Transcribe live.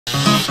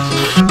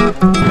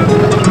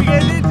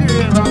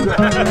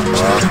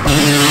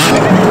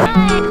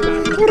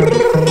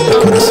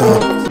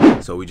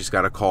So we just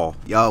got a call.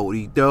 Yo, what are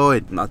you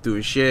doing? I'm not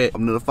doing shit.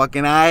 I'm to the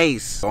fucking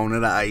ice. Going to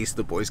the ice.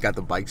 The boys got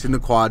the bikes and the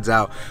quads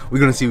out. We're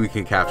gonna see what we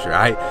can capture,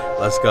 alright?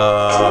 Let's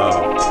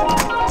go.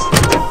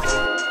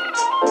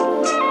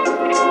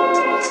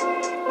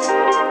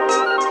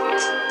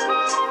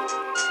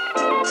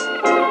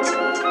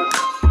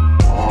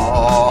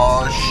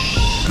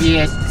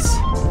 Shit.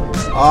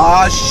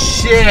 Oh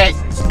shit.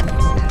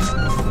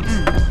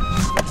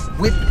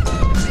 Whip,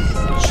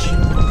 bitch.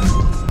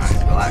 Alright,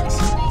 relax.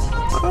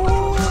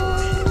 Oh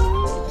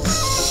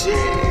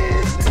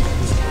shit.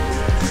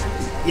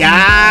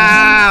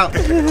 Yeah.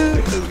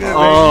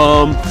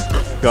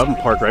 Go up and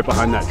park right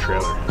behind that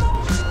trailer.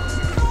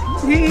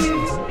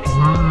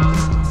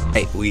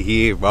 Hey, we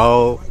here,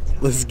 bro.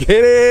 Let's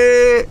get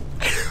it.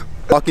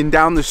 Walking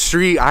down the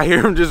street, I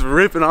hear him just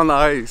ripping on the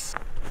ice.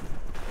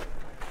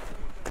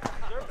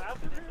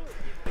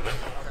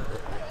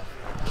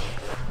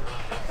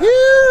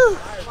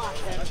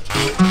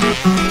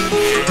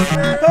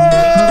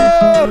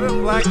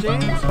 Black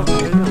James. Hey,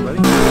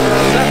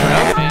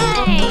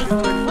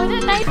 was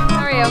it nice? How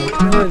are you?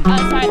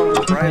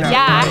 Sorry.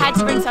 Yeah, I had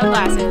to bring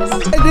sunglasses. I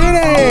did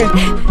it!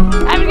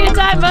 Having a good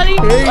time, buddy.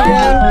 Here you go,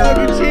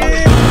 fucking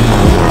cheers!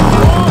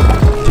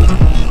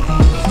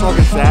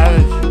 Fucking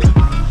savage.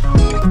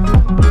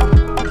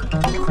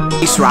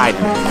 He's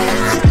riding.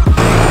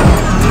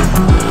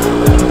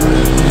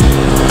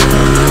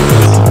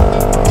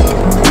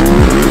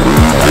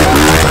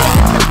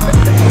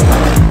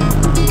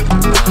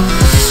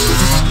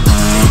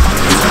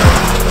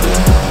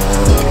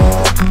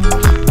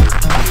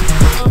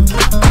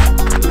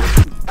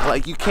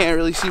 Like, you can't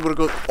really see, but it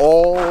goes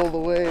all the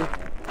way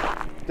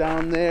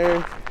down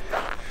there.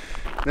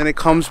 Then it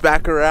comes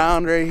back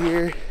around right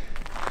here.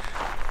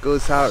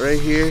 Goes out right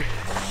here.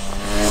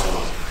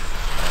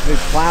 They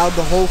plowed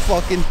the whole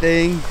fucking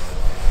thing.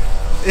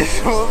 It's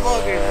so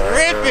fucking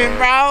ripping,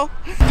 bro.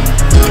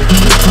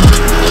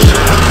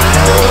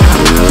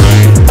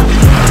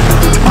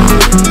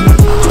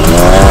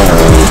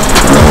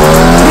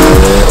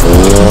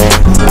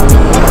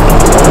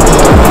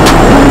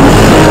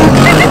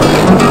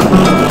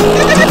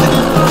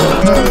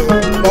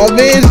 My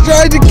man's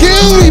trying to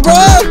kill me, bro!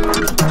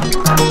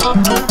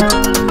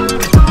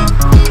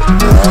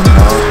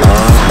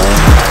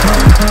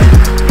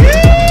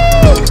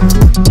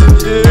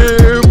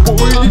 Yeah,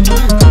 boy!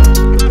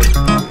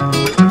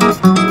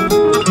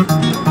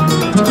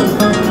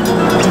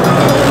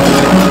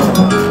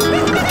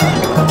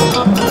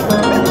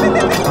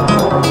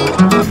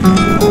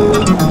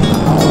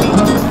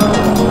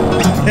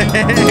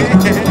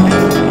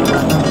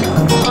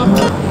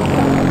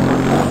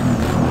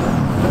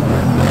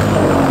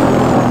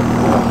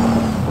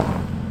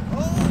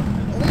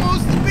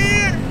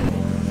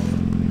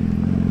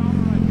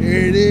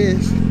 Here it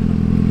is.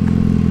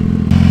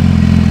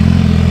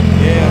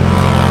 Yeah.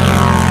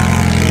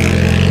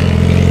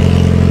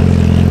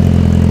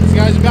 This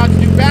guy's about to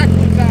do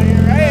backflips out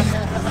here, right?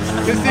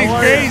 This thing's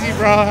crazy,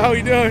 bro. How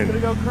we doing? Gonna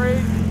go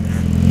crazy.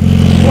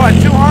 What,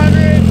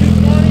 200,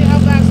 220? How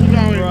fast we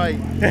going? Right.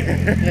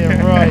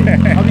 Yeah, right.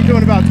 I'll be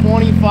doing about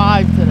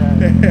 25 today.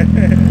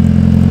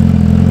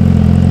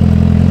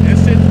 This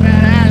shit's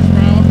badass,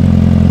 bro.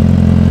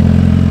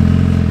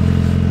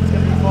 It's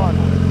gonna be fun.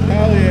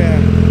 Hell yeah.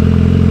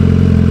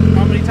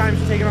 How many times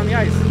you taken on the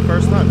ice?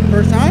 First time.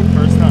 First time?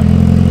 First time.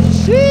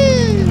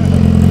 Shit.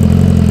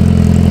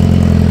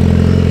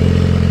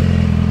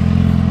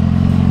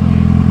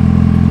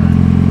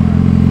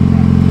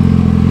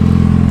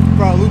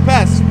 Bro,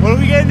 Lupes, what are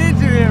we getting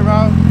into here,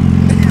 bro?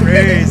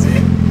 Crazy.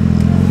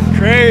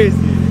 Crazy.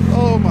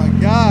 Oh my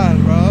god,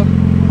 bro.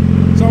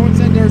 Someone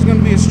said there was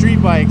gonna be a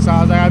street bike, so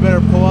I was like, I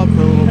better pull up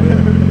for a little bit.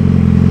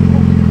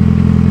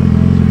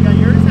 You got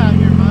yours out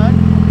here, bud.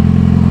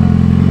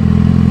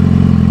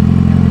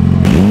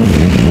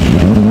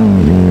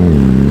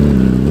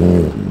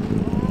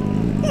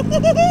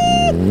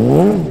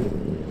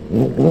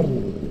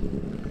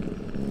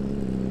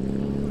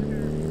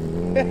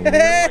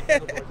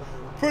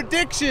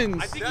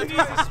 Predictions. I think he needs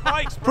the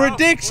spikes, bro.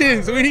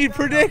 Predictions. We need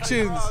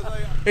predictions.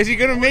 Is he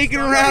gonna make it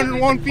around in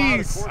one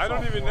piece? I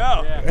don't even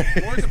know.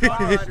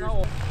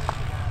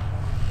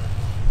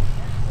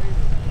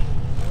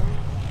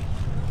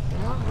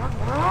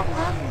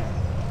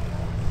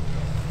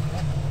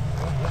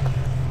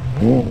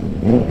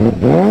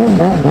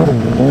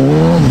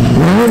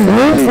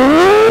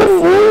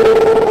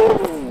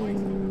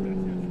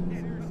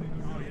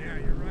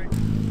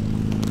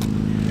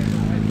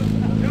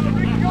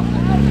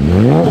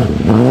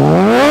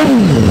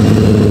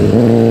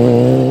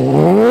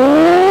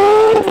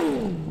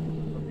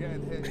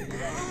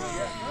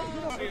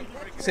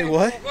 Say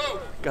what?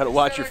 Gotta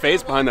watch your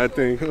face behind that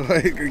thing.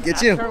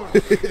 Get you.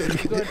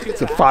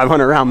 It's a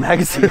 500 round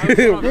magazine.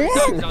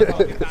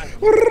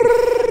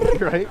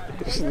 Right?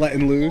 Just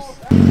letting loose.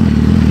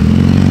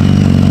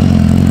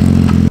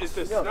 It's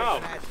the snow.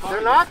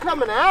 They're not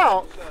coming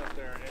out.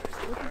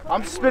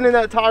 I'm spinning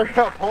that tire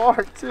up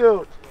hard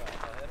too.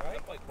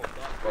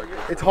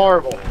 It's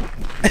horrible.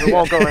 It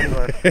won't go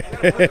anywhere.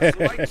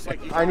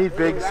 I need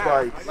big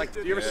spikes. Like,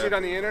 do you ever see it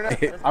on the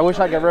internet? I wish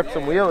I could rip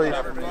some wheelies.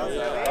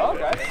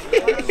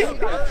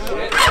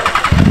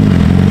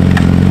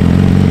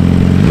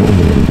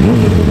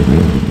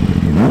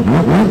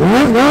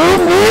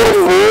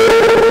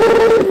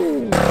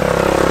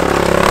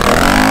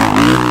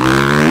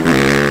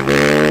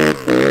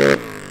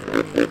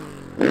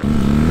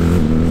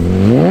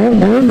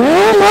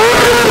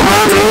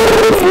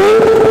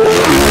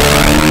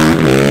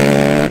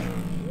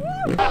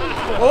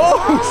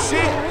 Oh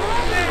shit!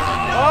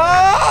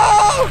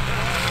 Oh!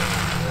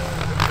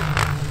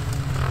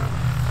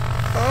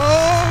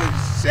 Oh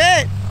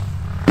shit!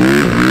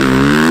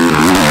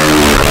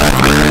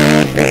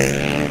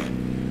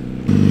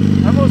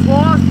 I almost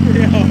lost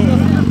it.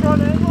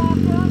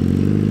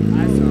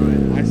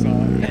 I saw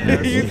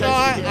it. You saw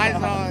it? I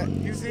saw it.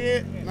 You see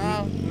it?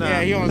 No?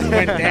 Yeah, he almost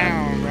went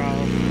down, bro.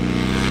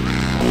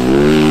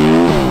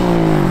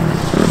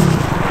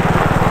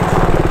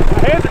 My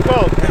hands are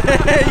cold.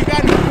 You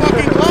got no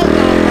fucking clothes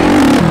on,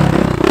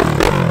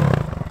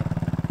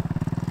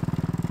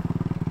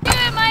 Do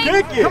it, Mike.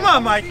 Thank you. Come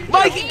on, Mike.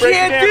 Mikey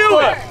can't do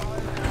it!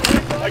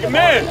 Like a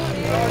man.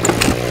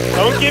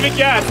 Don't give it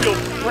gas, you'll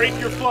break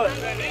your foot.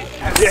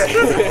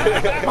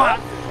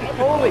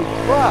 Holy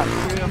fuck.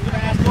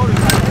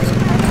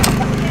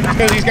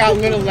 because he's got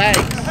little legs.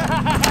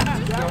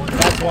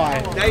 That's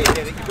why. Now you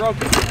did it. You broke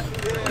it.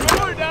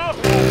 More now.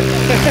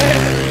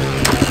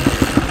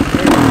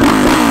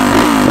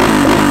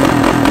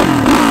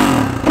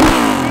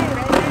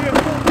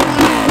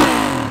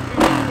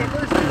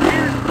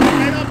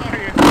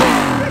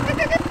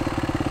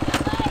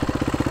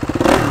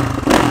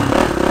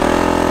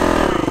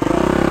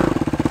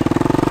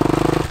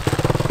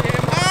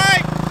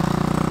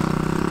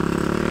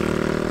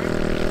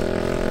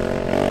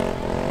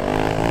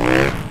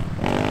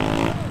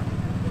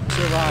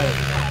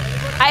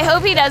 I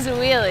hope he does a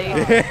wheelie.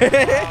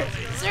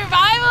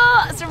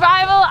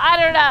 Survival, I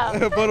don't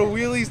know. But a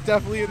wheelie's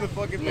definitely in the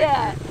fucking picture.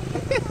 Yeah.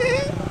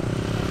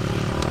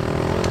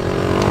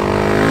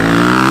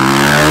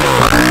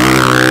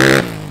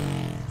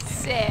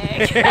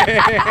 Sick.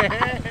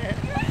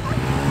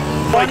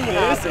 Like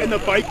this, and the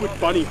bike would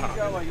bunny hop.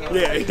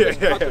 Yeah.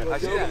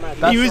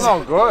 He was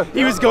all good.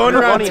 He was going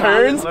around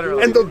turns,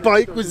 and the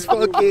bike was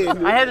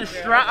fucking. I had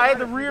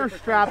the rear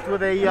strapped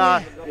with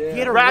a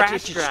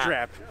ratchet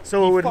strap,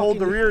 so it would hold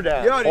the rear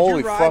down. Yo,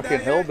 Holy fucking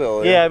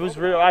hillbilly. Yeah, it was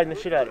real riding the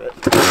shit out of it.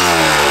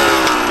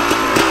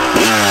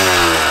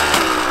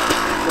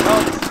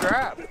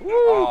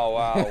 Oh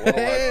wow, what a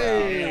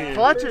letdown.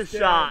 Clutch is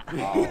shot.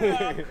 Oh.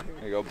 There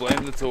you go,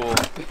 blame the tool.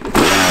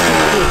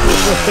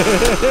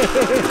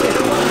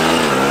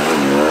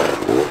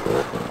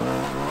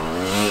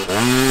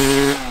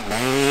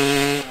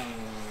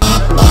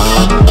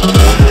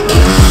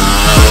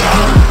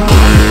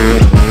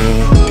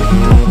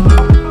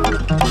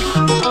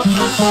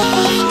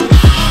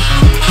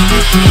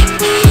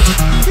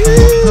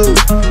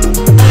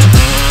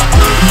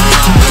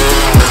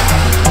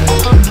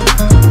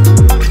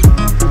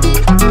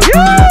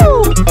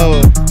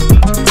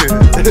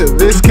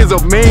 This kid's a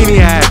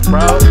maniac,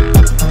 bro.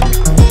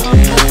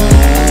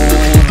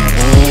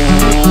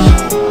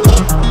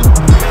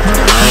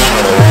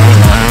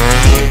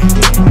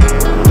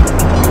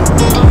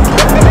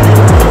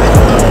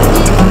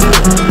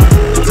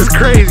 This is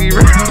crazy,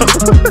 bro.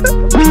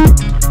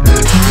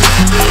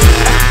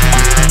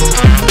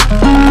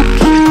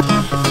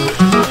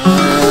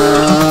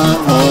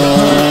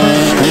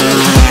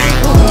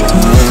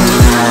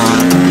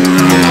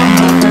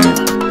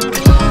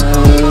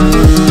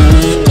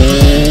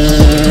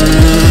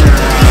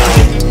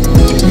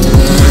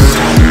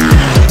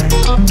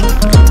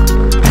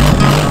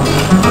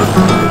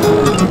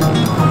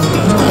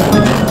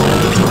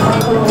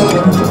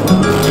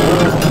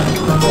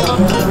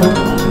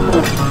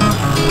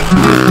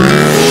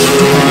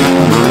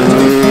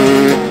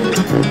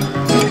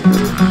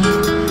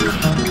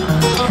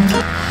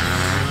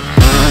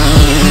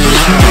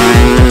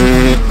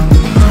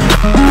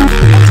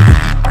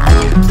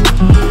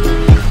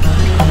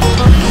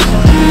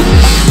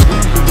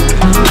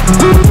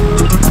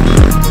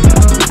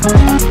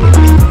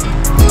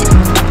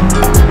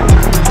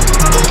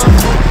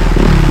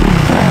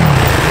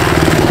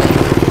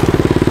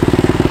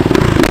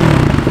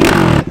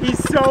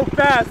 So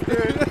fast,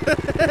 dude.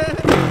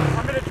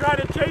 I'm gonna try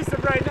to chase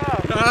him right now.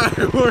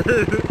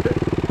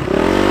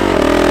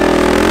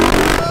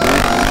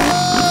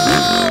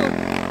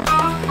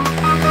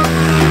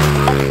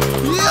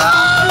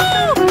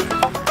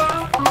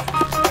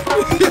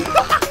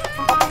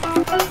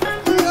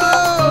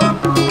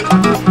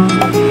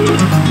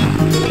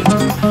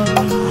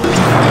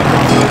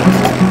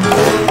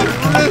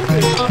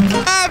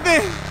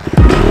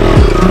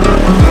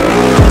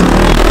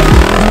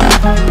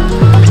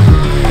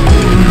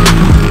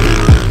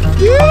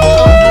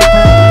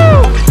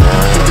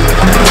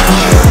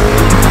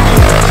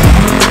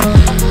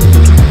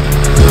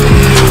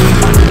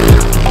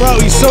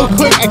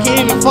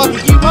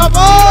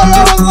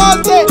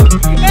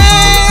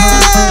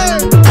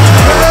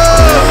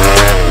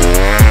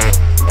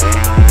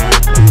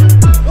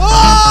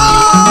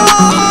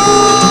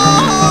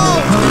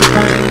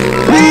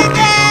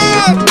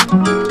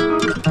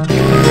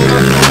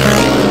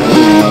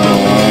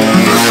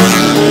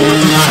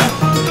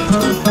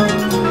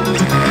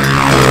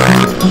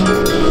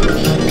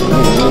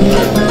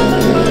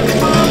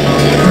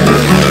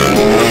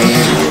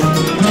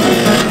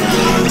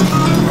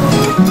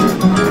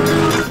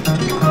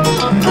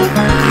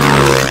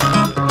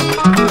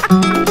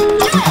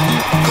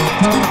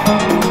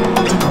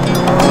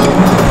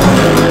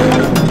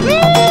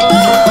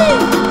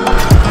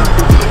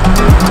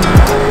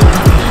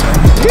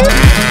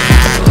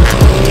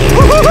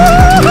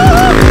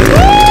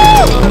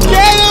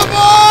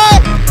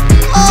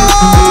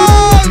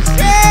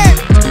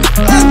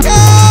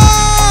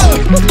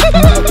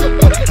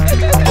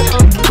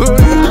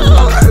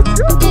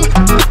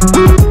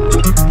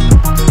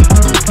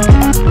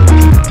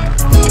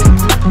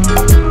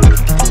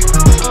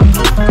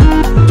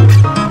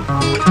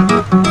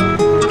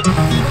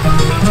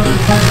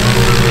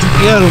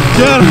 Get him,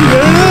 get him.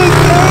 There it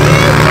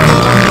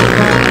is,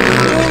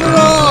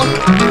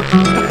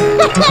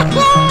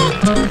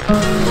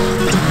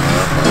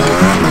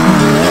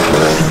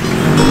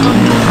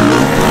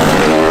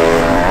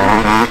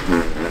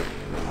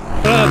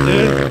 What up,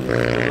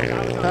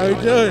 dude? How you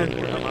doing?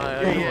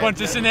 A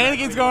bunch of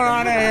shenanigans going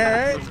on in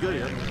here,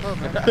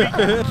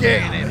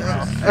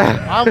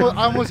 I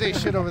almost ate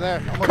shit over there.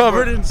 right?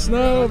 Covered in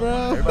snow,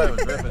 bro. Everybody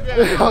was ripping.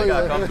 I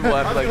got comfortable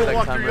after like the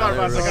second time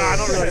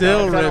around.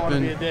 Still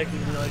ripping.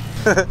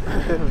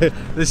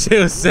 This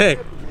shit was sick.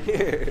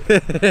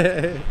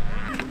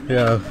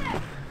 Yo.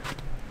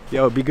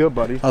 Yo, be good,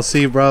 buddy. I'll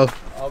see you, bro.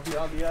 I'll be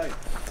on the ice.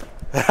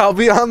 I'll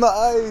be on the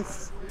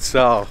ice.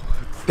 So,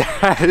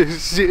 that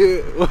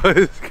shit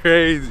was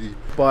crazy.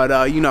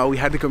 But, you know, we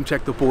had to come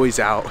check the boys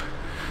out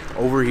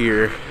over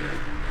here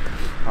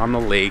on the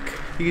lake.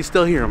 You can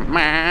still hear them.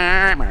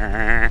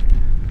 I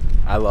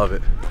love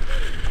it.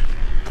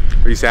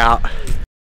 Peace out.